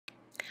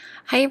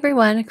Hi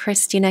everyone,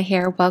 Kristina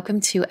here.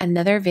 Welcome to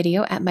another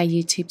video at my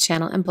YouTube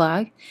channel and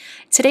blog.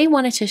 Today I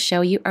wanted to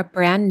show you a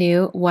brand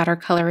new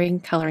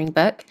watercoloring coloring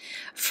book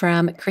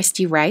from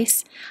Kristy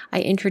Rice.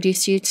 I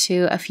introduced you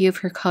to a few of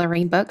her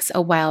coloring books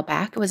a while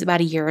back. It was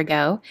about a year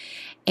ago.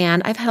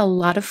 And I've had a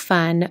lot of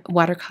fun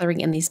watercoloring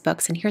in these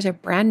books. And here's a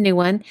brand new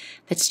one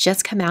that's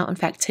just come out. In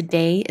fact,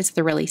 today is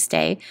the release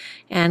day.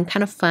 And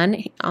kind of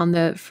fun, on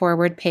the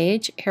forward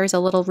page, here's a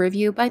little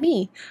review by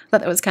me. I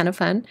thought that was kind of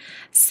fun.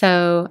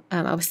 So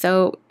I was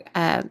so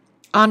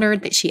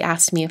honored that she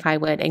asked me if I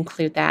would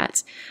include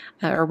that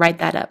or write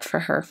that up for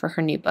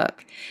her new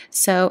book.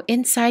 So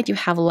inside you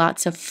have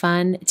lots of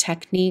fun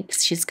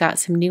techniques. She's got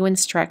some new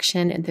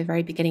instruction at the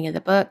very beginning of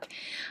the book,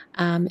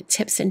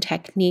 tips and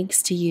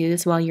techniques to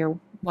use while you're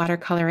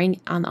watercoloring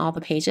on all the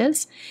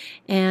pages.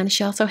 And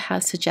she also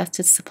has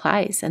suggested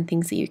supplies and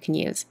things that you can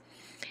use.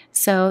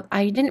 So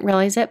I didn't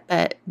realize it,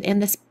 but in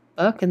this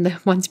book and the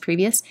ones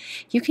previous,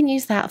 you can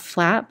use that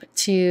flap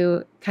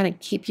to kind of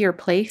keep your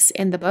place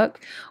in the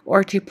book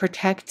or to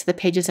protect the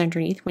pages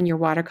underneath when you're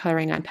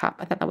watercoloring on top.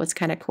 I thought that was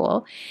kind of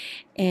cool.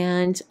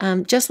 And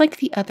just like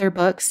the other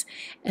books,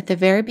 at the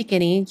very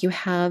beginning, you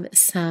have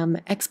some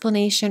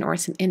explanation or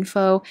some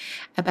info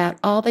about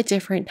all the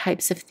different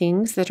types of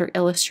things that are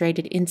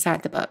illustrated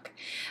inside the book.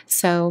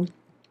 So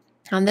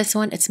on this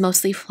one, it's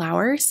mostly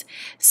flowers,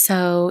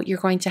 so you're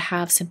going to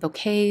have some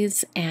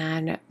bouquets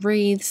and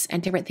wreaths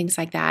and different things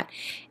like that.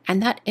 And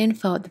that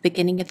info at the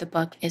beginning of the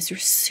book is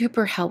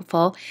super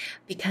helpful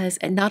because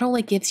it not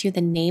only gives you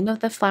the name of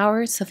the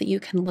flowers so that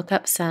you can look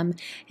up some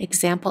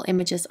example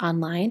images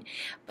online,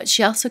 but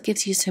she also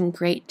gives you some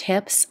great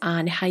tips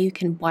on how you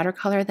can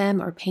watercolor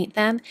them or paint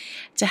them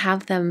to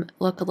have them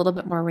look a little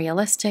bit more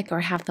realistic or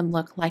have them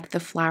look like the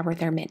flower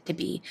they're meant to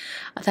be.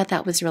 I thought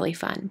that was really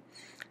fun.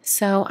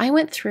 So I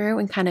went through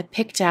and kind of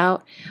picked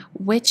out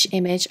which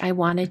image I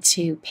wanted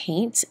to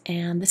paint,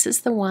 and this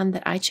is the one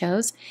that I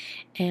chose.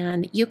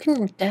 And you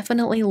can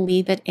definitely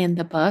leave it in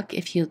the book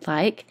if you'd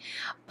like,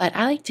 but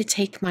I like to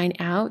take mine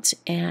out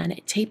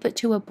and tape it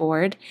to a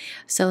board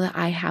so that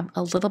I have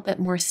a little bit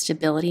more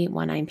stability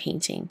when I'm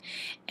painting.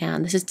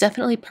 And this is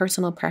definitely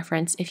personal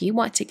preference. If you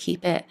want to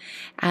keep it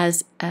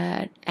as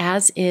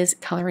is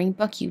coloring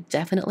book, you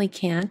definitely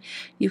can.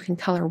 You can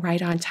color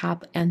right on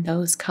top, and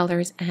those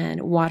colors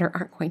and water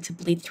aren't going to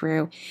bleed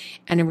through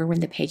and ruin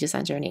the pages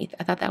underneath.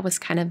 I thought that was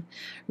kind of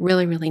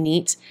really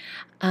neat.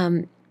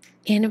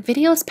 In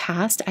videos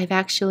past, I've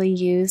actually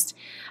used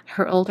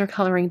her older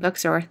coloring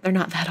books, or they're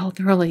not that old,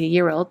 they're only a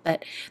year old,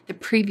 but the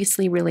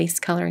previously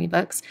released coloring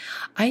books.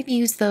 I've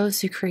used those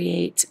to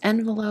create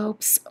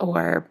envelopes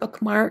or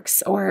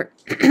bookmarks or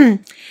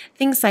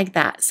things like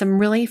that. Some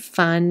really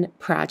fun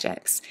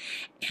projects.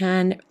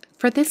 And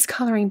for this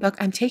coloring book,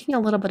 I'm taking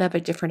a little bit of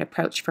a different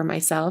approach for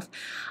myself.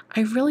 I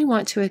really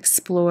want to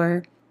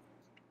explore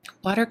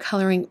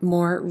watercoloring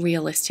more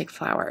realistic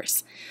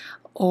flowers,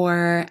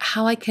 or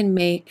how I can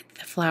make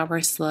the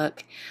flowers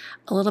look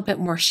a little bit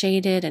more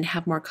shaded and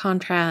have more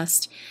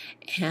contrast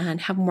and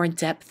have more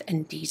depth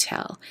and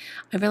detail.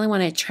 I really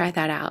want to try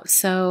that out.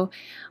 So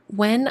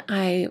when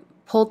I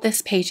pulled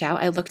this page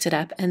out, I looked it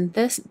up, and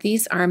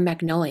these are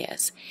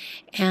magnolias.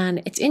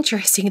 And it's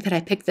interesting that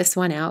I picked this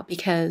one out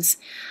because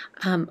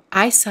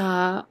I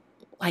saw,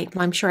 well,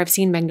 I'm sure I've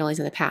seen magnolias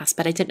in the past,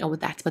 but I didn't know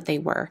that's what they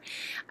were.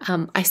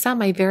 I saw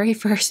my very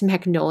first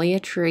magnolia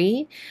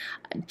tree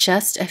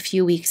just a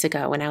few weeks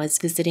ago when I was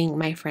visiting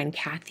my friend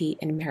Kathy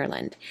in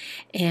Maryland.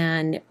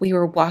 And we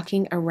were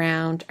walking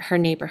around her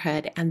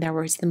neighborhood, and there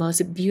was the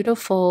most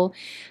beautiful,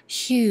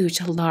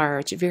 huge,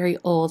 large, very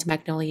old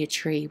magnolia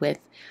tree with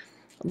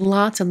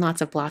lots and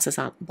lots of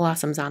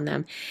blossoms on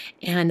them.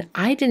 And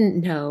I didn't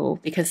know,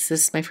 because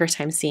this is my first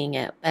time seeing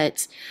it,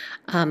 but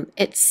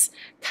it's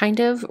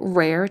kind of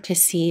rare to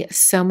see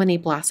so many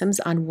blossoms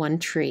on one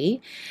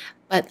tree.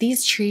 But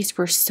these trees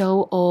were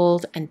so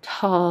old and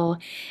tall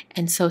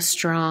and so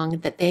strong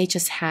that they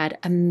just had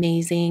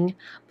amazing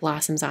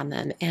blossoms on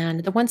them.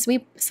 And the ones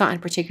we saw in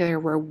particular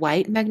were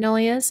white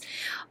magnolias.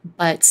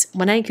 But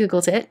when I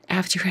Googled it,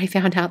 after I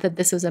found out that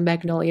this was a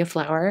magnolia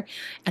flower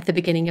at the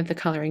beginning of the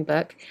coloring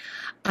book,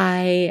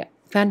 I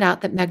found out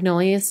that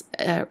magnolias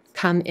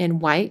come in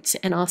white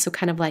and also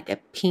kind of like a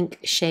pink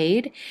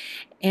shade.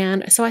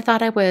 And so I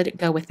thought I would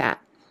go with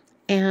that.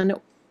 And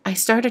I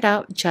started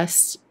out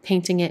just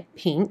painting it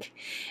pink,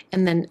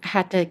 and then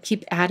had to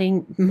keep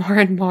adding more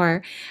and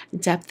more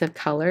depth of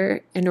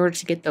color in order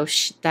to get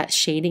that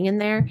shading in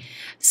there.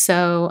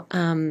 So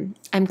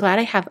I'm glad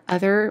I have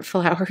other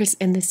flowers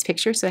in this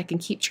picture so I can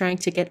keep trying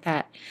to get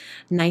that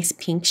nice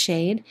pink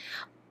shade.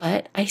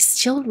 But I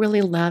still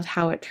really love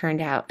how it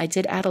turned out. I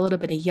did add a little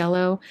bit of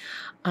yellow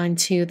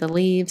onto the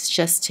leaves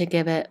just to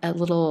give it a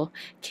little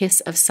kiss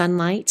of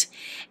sunlight.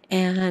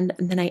 And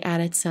then I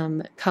added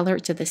some color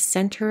to the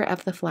center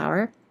of the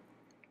flower.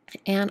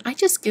 And I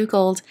just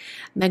Googled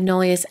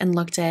magnolias and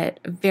looked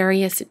at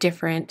various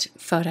different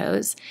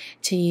photos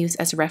to use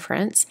as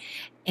reference.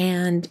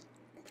 And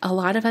a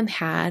lot of them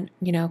had,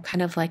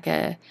 kind of like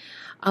a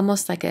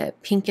almost like a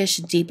pinkish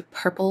deep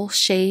purple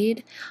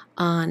shade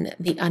on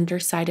the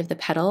underside of the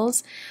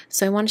petals.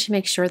 So I wanted to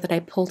make sure that I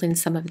pulled in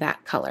some of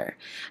that color.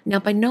 Now,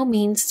 by no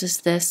means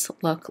does this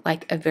look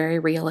like a very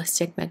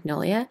realistic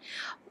magnolia,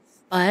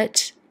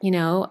 but you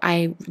know,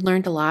 I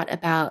learned a lot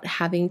about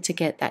having to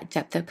get that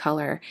depth of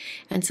color.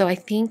 And so I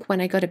think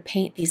when I go to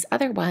paint these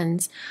other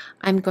ones,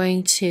 I'm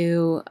going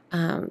to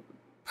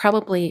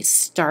probably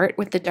start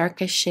with the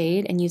darkest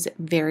shade and use it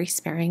very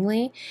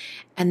sparingly,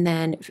 and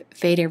then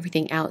fade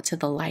everything out to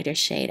the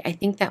lightest shade. I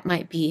think that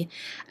might be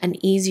an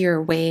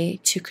easier way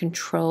to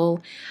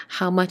control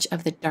how much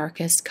of the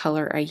darkest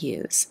color I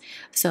use,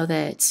 so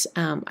that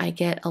I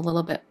get a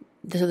little bit,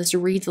 so this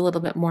reads a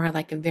little bit more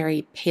like a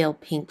very pale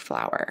pink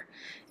flower,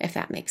 if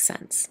that makes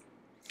sense.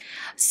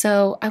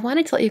 So I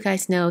wanted to let you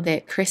guys know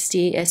that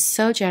Kristy is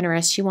so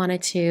generous. She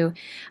wanted to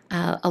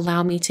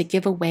allow me to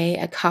give away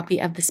a copy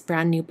of this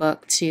brand new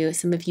book to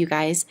some of you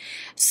guys.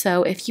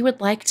 So if you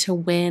would like to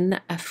win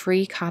a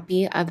free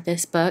copy of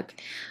this book,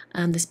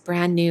 this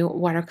brand new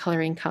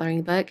watercoloring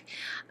coloring book,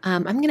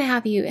 I'm going to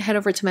have you head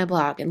over to my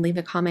blog and leave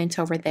a comment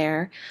over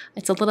there.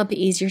 It's a little bit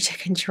easier to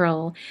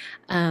control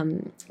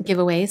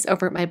giveaways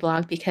over at my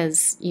blog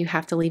because you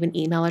have to leave an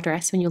email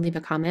address when you leave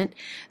a comment.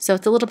 So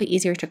it's a little bit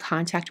easier to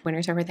contact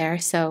winners over there.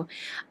 So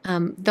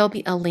there'll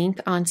be a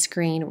link on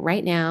screen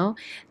right now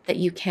that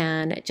you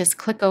can just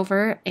click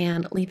over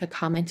and leave a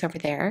comment over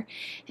there.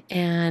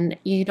 And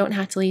you don't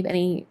have to leave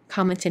any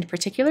comment in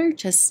particular.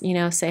 Just, you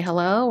know, say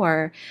hello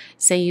or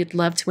say you'd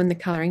love to win the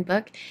coloring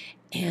book,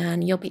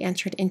 and you'll be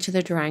entered into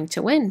the drawing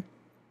to win.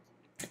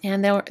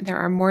 And there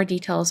are more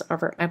details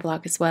over at my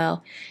blog as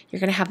well. You're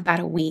going to have about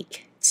a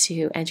week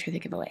to enter the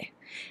giveaway.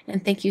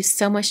 And thank you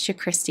so much to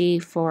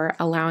Kristy for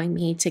allowing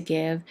me to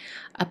give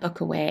a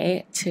book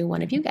away to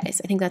one of you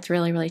guys. I think that's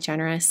really, really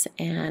generous,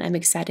 and I'm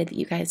excited that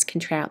you guys can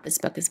try out this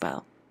book as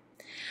well.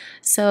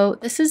 So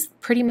this is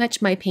pretty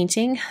much my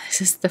painting. This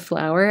is the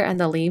flower and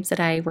the leaves that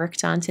I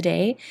worked on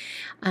today.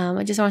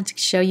 I just wanted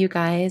to show you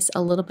guys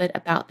a little bit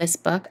about this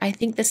book. I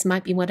think this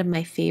might be one of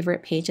my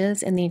favorite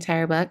pages in the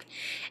entire book.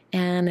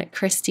 And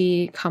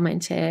Kristy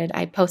commented,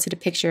 I posted a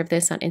picture of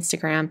this on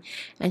Instagram,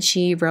 and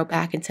she wrote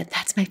back and said,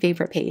 that's my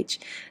favorite page.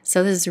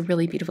 So this is a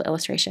really beautiful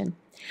illustration.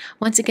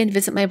 Once again,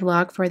 visit my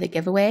blog for the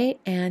giveaway,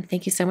 and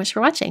thank you so much for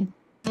watching.